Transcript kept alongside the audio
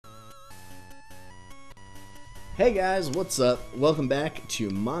Hey guys, what's up? Welcome back to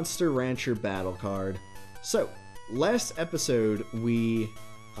Monster Rancher Battle Card. So, last episode we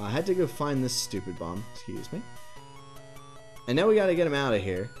had to go find this stupid bomb, excuse me. And now we gotta get him out of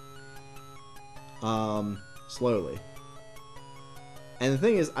here. Slowly. And the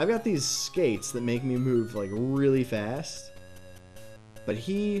thing is, I've got these skates that make me move like really fast. But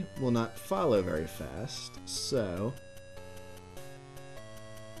he will not follow very fast, so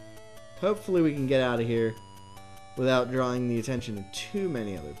hopefully we can get out of here without drawing the attention of too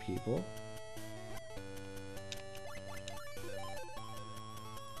many other people.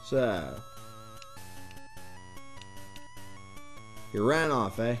 So, you ran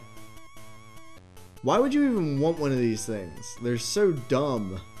off, eh? Why would you even want one of these things? They're so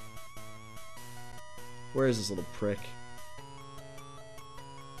dumb. Where is this little prick?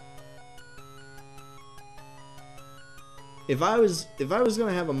 If I was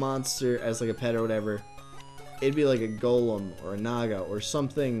gonna have a monster as like a pet or whatever, it'd be like a golem or a naga or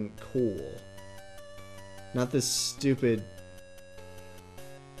something cool. Not this stupid.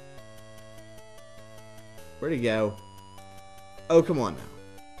 Where'd he go? Oh, come on now.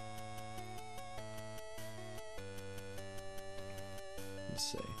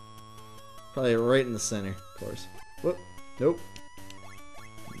 Let's see. Probably right in the center, of course. Whoop. Nope.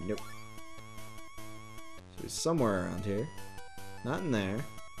 Nope. So he's somewhere around here. Not in there.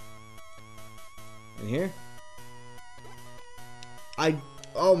 In here?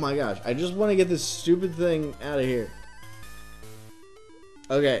 Oh my gosh, I just want to get this stupid thing out of here.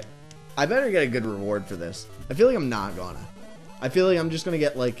 Okay, I better get a good reward for this. I feel like I'm not gonna. I feel like I'm just gonna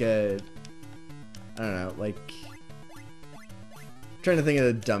get like a, I don't know, like, I'm trying to think of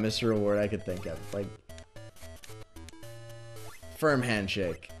the dumbest reward I could think of. Like, firm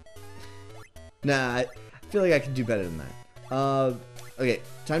handshake. Nah, I feel like I could do better than that. Okay,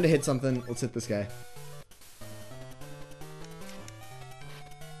 time to hit something. Let's hit this guy.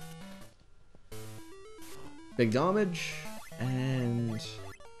 Big damage, and let's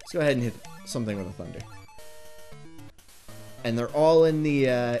go ahead and hit something with a thunder. And they're all in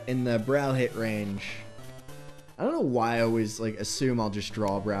the brow hit range. I don't know why I always like assume I'll just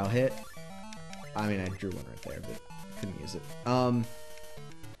draw a brow hit. I mean, I drew one right there, but couldn't use it.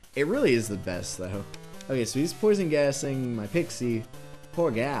 It really is the best though. Okay, so he's poison gassing my pixie.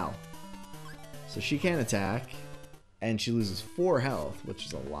 Poor gal. So she can't attack, and she loses 4 health, which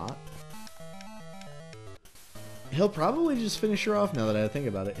is a lot. He'll probably just finish her off now that I think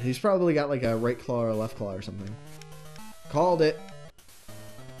about it. He's probably got like a right claw or a left claw or something. Called it.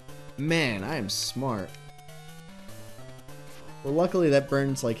 Man, I am smart. Well, luckily that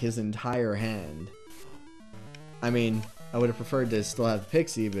burns like his entire hand. I mean, I would have preferred to still have the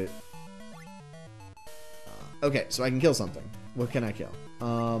pixie, but okay, so I can kill something. What can I kill?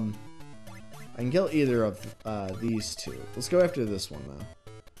 I can kill either of these two. Let's go after this one though.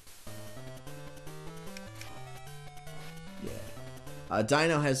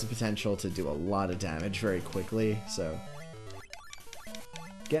 Dino has the potential to do a lot of damage very quickly, so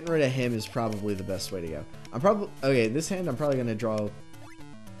getting rid of him is probably the best way to go. Okay, this hand I'm probably gonna draw.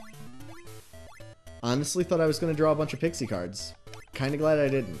 Honestly, thought I was gonna draw a bunch of pixie cards. Kinda glad I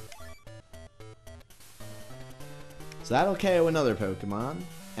didn't. So that'll KO another Pokemon,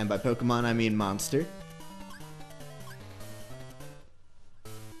 and by Pokemon I mean monster.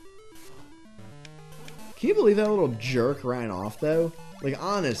 Can you believe that little jerk ran off, though? Like,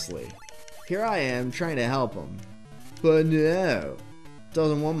 honestly. Here I am, trying to help him. But no.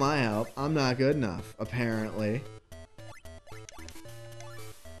 Doesn't want my help. I'm not good enough, apparently.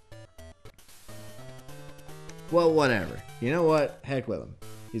 Well, whatever. You know what? Heck with him.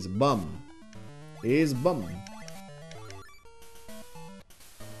 He's a bum. He's a bum.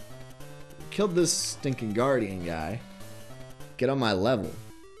 Killed this stinking Guardian guy. Get on my level.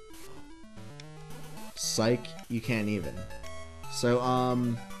 Psych, you can't even. So,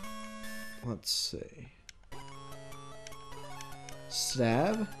 let's see.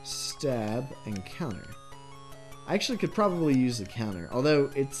 Stab, stab, and counter. I actually could probably use the counter, although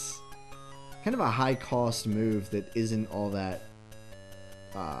it's kind of a high cost move that isn't all that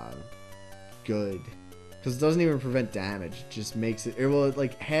good. Because it doesn't even prevent damage, it just makes it, well, it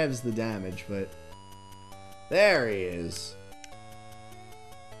like halves the damage, but there he is.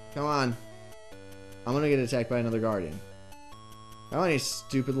 Come on. I'm gonna get attacked by another Guardian. I want any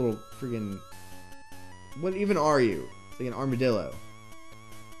stupid little freaking. What even are you? It's like an armadillo.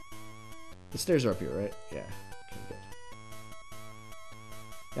 The stairs are up here, right? Yeah. Okay, good.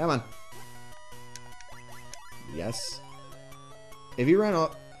 Come on. Yes. If you run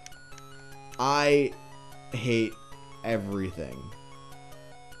off. I hate everything.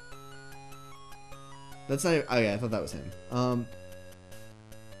 That's not even, okay, I thought that was him.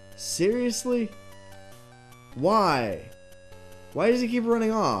 Seriously? Why? Why does he keep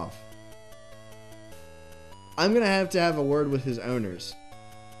running off? I'm gonna have to have a word with his owners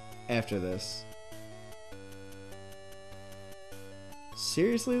after this.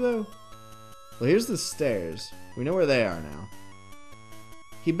 Seriously, though? Well, here's the stairs. We know where they are now.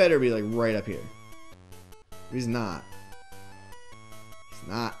 He better be, like, right up here. He's not. He's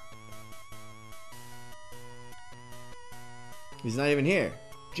not. He's not even here.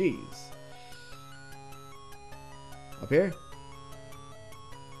 Jeez. Up here?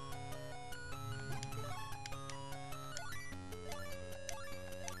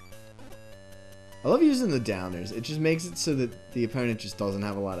 I love using the downers. It just makes it so that the opponent just doesn't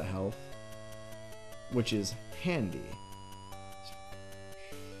have a lot of health, which is handy.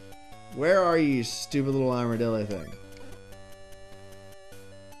 Where are you, stupid little armadillo thing?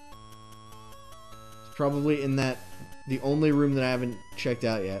 It's probably in that, the only room that I haven't checked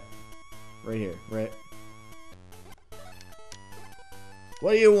out yet. Right here, right?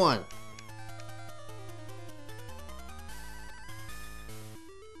 What do you want?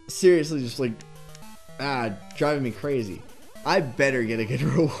 Seriously, just like, driving me crazy. I better get a good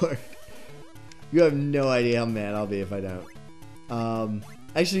reward. You have no idea how mad I'll be if I don't.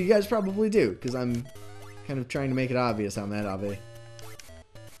 Actually, you guys probably do, because I'm kind of trying to make it obvious how mad I'll be.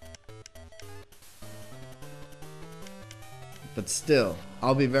 But still,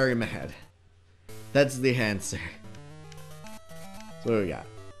 I'll be very mad. That's the answer. So what do we got?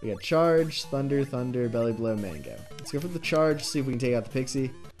 We got Charge, Thunder, Thunder, Belly Blow, Mango. Let's go for the Charge, see if we can take out the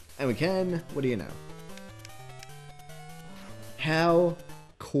Pixie. And we can. What do you know? How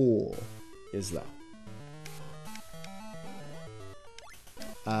cool is that?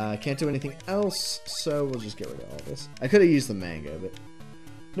 Can't do anything else, so we'll just get rid of all this. I could have used the Mango, but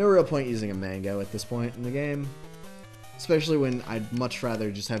no real point using a Mango at this point in the game. Especially when I'd much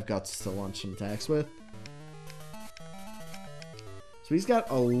rather just have Guts to launch some attacks with. So he's got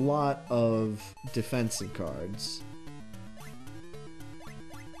a lot of defensive cards.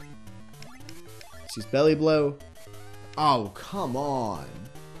 Let's use Belly Blow. Oh, come on.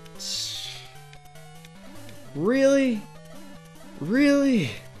 Really?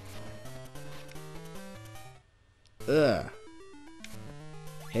 Really? Ugh.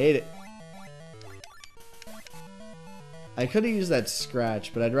 Hate it. I could have used that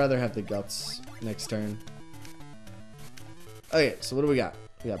Scratch, but I'd rather have the Guts next turn. Okay, so what do we got?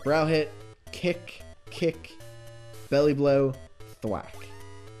 We got Brow Hit, Kick, Kick, Belly Blow, Thwack.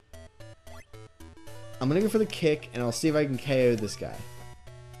 I'm gonna go for the Kick, and I'll see if I can KO this guy.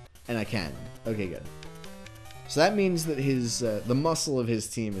 And I can. Okay, good. So that means that his the muscle of his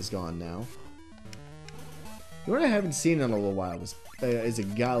team is gone now. You know what I haven't seen in a little while is a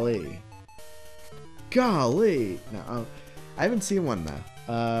Golly. Golly! No, I haven't seen one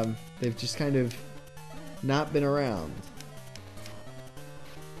though. They've just kind of not been around.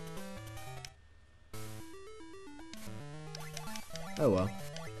 Oh well.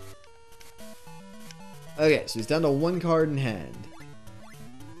 Okay, so he's down to one card in hand.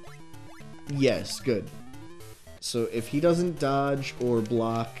 Yes, good. So if he doesn't dodge or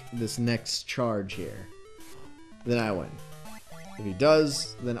block this next charge here, then I win. If he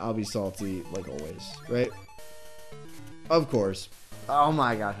does, then I'll be salty like always, right? Of course. Oh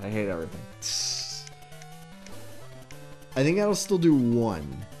my gosh, I hate everything. I think that'll still do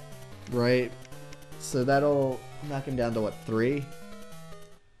one, right? So that'll knock him down to what, 3?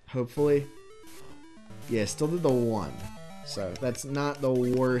 Hopefully. Yeah, still did the 1. So that's not the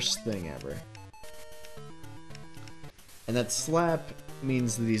worst thing ever. And that slap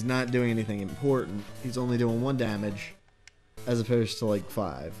means that he's not doing anything important. He's only doing 1 damage as opposed to like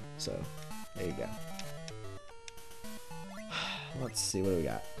 5. So there you go. Let's see, what do we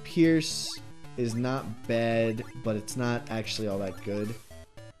got? Pierce is not bad, but it's not actually all that good.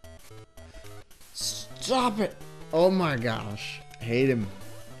 Stop it! Oh my gosh. Hate him.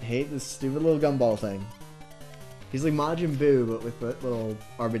 Hate this stupid little gumball thing. He's like Majin Buu, but with that little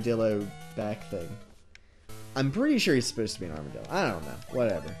armadillo back thing. I'm pretty sure he's supposed to be an armadillo. I don't know.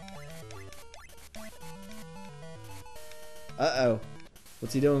 Whatever. Uh-oh.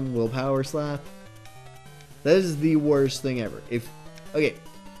 What's he doing? Willpower slap? That is the worst thing ever. Okay,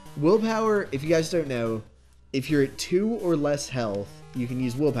 willpower, if you guys don't know, if you're at 2 or less health, you can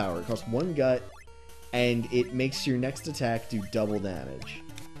use willpower. It costs 1 gut, and it makes your next attack do double damage.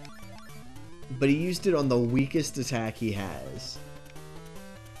 But he used it on the weakest attack he has.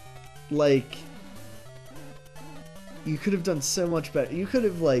 Like, you could have done so much better. You could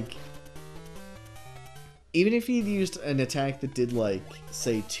have, like, even if he'd used an attack that did, like,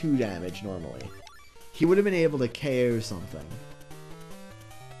 say 2 damage normally, he would have been able to KO something.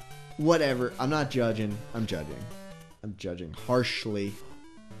 Whatever. I'm not judging. I'm judging. I'm judging harshly.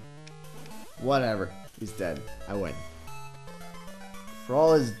 Whatever. He's dead. I win. For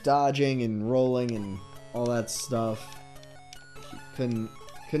all his dodging and rolling and all that stuff, he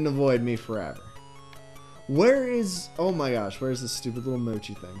couldn't avoid me forever. Where is... Oh my gosh. Where's this stupid little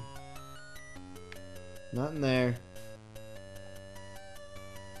mochi thing? Not in there.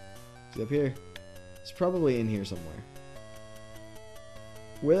 Is he up here? It's probably in here somewhere.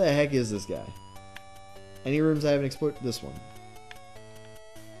 Where the heck is this guy? Any rooms I haven't explored? This one.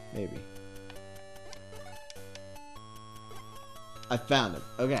 Maybe. I found him.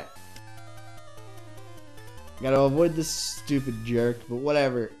 Okay. Gotta avoid this stupid jerk, but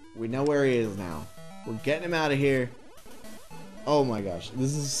whatever. We know where he is now. We're getting him out of here. Oh my gosh.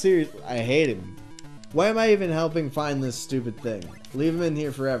 This is serious. I hate him. Why am I even helping find this stupid thing? Leave him in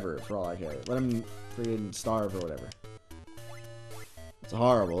here forever, for all I care. Let him freaking starve or whatever. It's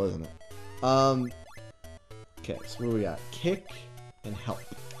horrible, isn't it? Okay, so what do we got? Kick and help.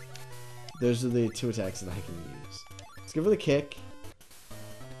 Those are the two attacks that I can use. Let's go for the kick.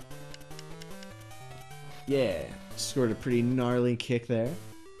 Yeah, scored a pretty gnarly kick there.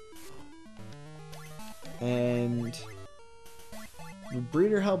 And would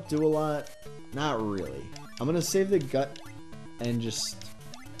breeder help do a lot? Not really. I'm gonna save the gut and just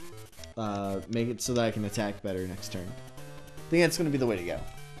make it so that I can attack better next turn. I think that's gonna be the way to go.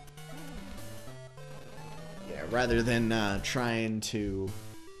 Yeah, rather than trying to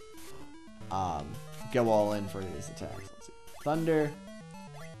go all in for these attacks. Let's see. Thunder,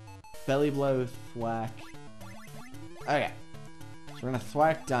 belly blow, thwack. Okay, so we're gonna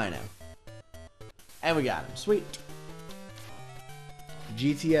thwack Dino, and we got him. Sweet.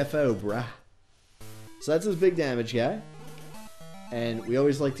 GTFO, bruh. So that's his big damage guy. And we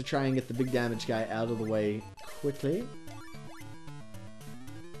always like to try and get the big damage guy out of the way quickly.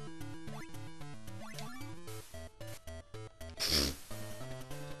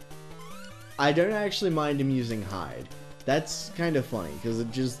 I don't actually mind him using hide. That's kind of funny, because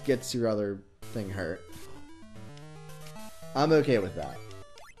it just gets your other thing hurt. I'm okay with that.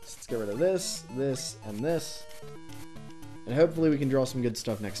 Let's get rid of this, this, and this. And hopefully we can draw some good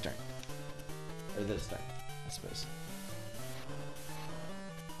stuff next turn. Or this turn, I suppose.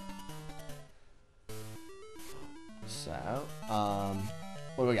 So,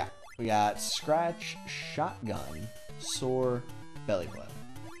 what do we got? We got Scratch, Shotgun, Soar, Belly Blow.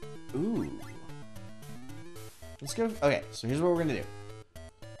 Ooh. Let's go. Okay, so here's what we're gonna do.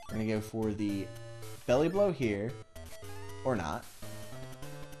 We're gonna go for the Belly Blow here. Or not.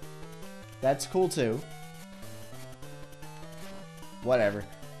 That's cool too. Whatever.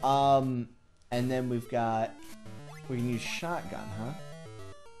 And then we've got... We can use Shotgun, huh?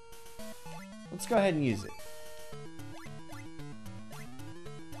 Let's go ahead and use it.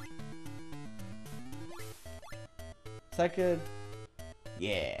 Is that good?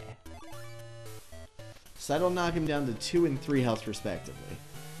 Yeah. So that'll knock him down to 2 and 3 health respectively.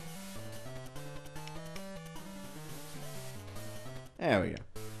 There we go.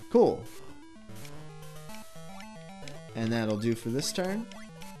 Cool. And that'll do for this turn.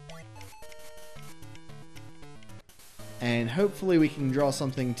 And hopefully we can draw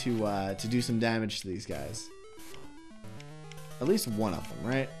something to do some damage to these guys. At least one of them,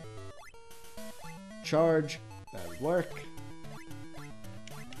 right? Charge. That would work.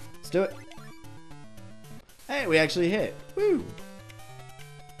 Let's do it. Hey, we actually hit. Woo!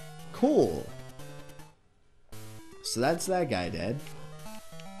 Cool. So that's that guy dead.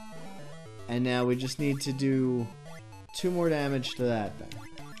 And now we just need to do 2 more damage to that thing.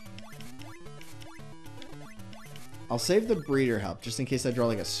 I'll save the breeder help just in case I draw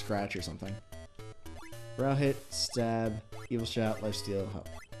like a scratch or something. Brow hit, stab, evil shout, lifesteal, help.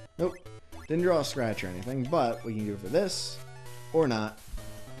 Nope. Didn't draw a scratch or anything, but we can do it for this or not.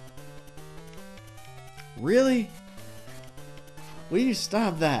 Really? Will you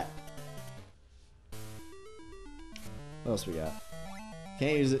stop that? What else we got?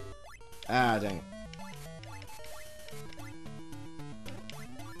 Can't use it. Ah, dang it.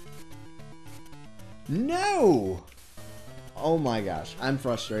 No! Oh my gosh. I'm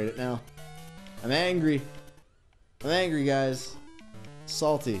frustrated now. I'm angry. I'm angry, guys.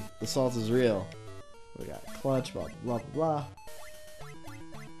 Salty. The salt is real. We got clutch, blah, blah, blah, blah.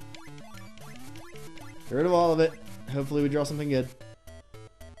 Get rid of all of it. Hopefully we draw something good.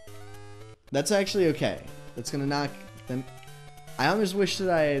 That's actually okay. That's gonna knock them. I almost wish that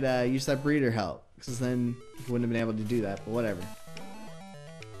I had used that breeder help, because then he wouldn't have been able to do that, but whatever.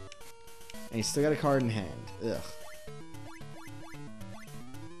 And he's still got a card in hand. Ugh.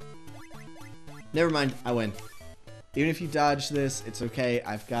 Never mind, I win. Even if you dodge this, it's okay.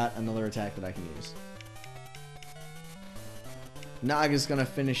 I've got another attack that I can use. Naga's gonna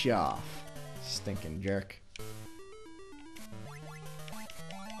finish you off. Stinking jerk.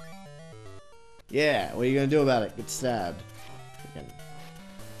 Yeah, what are you gonna do about it? Get stabbed.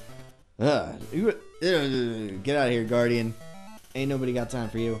 Get out of here, Guardian. Ain't nobody got time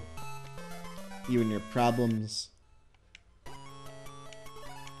for you. You and your problems.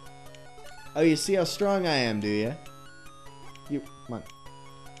 Oh, you see how strong I am, do you? Come on.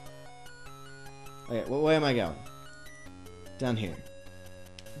 Okay, what way am I going? Down here.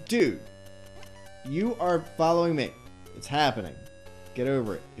 Dude, you are following me. It's happening. Get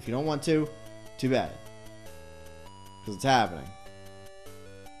over it. If you don't want to, too bad. Because it's happening.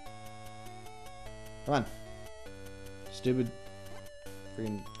 Come on. Stupid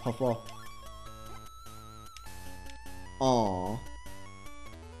freaking puffball. Aww.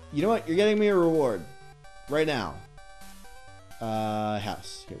 You know what? You're getting me a reward. Right now.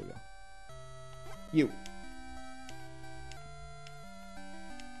 House. Here we go. You.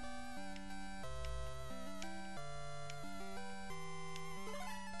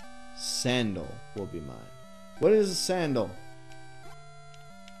 Sandal will be mine. What is a sandal?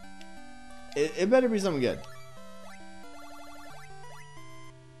 It better be something good.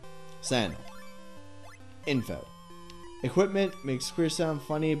 Sandal. Info. Equipment makes queer sound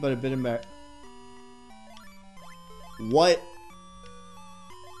funny, but a bit embarrassing. What?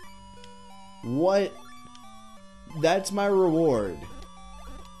 What? That's my reward.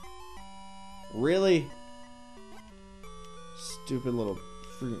 Really? Stupid little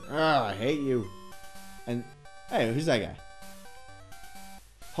freaking... Ah, I hate you. And, hey, who's that guy?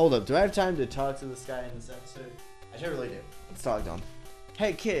 Hold up, do I have time to talk to this guy in this episode? I totally do. Let's talk to him.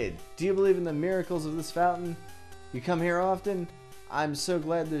 Hey kid, do you believe in the miracles of this fountain? You come here often? I'm so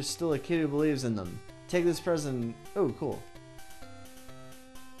glad there's still a kid who believes in them. Take this present. Oh, cool.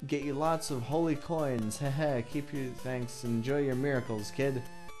 Get you lots of holy coins. Haha, keep your thanks. Enjoy your miracles, kid.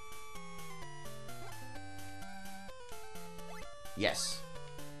 Yes.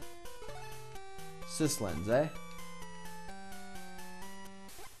 Syslens, eh?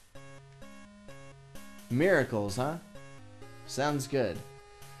 Miracles, huh? Sounds good.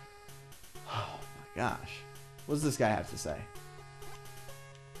 Oh my gosh. What does this guy have to say?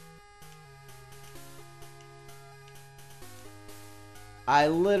 I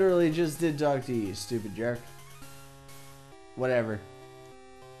literally just did talk to you, stupid jerk. Whatever.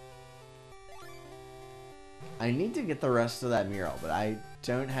 I need to get the rest of that mural, but I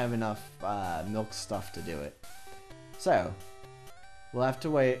don't have enough milk stuff to do it. So, we'll have to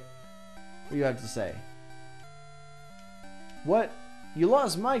wait. What do you have to say? What? You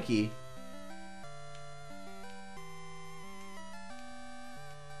lost Mikey?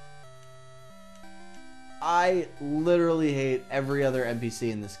 I literally hate every other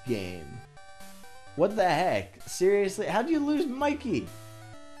NPC in this game. What the heck? Seriously? How'd you lose Mikey?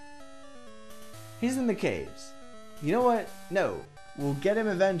 He's in the caves. You know what? No. We'll get him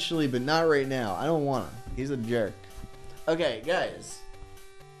eventually, but not right now. I don't want him. He's a jerk. Okay, guys.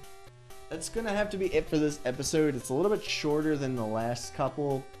 That's gonna have to be it for this episode. It's a little bit shorter than the last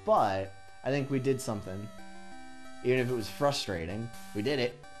couple, but I think we did something. Even if it was frustrating, we did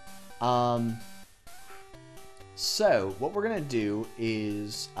it. So, what we're going to do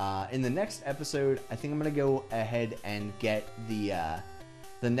is, in the next episode, I think I'm going to go ahead and get the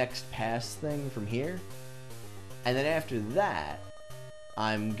next pass thing from here. And then after that,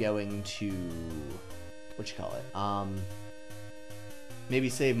 I'm going to, maybe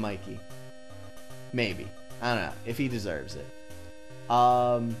save Mikey. Maybe. I don't know, if he deserves it.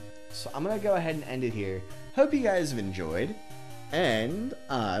 So I'm going to go ahead and end it here. Hope you guys have enjoyed, and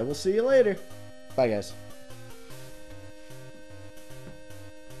I will see you later. Bye, guys.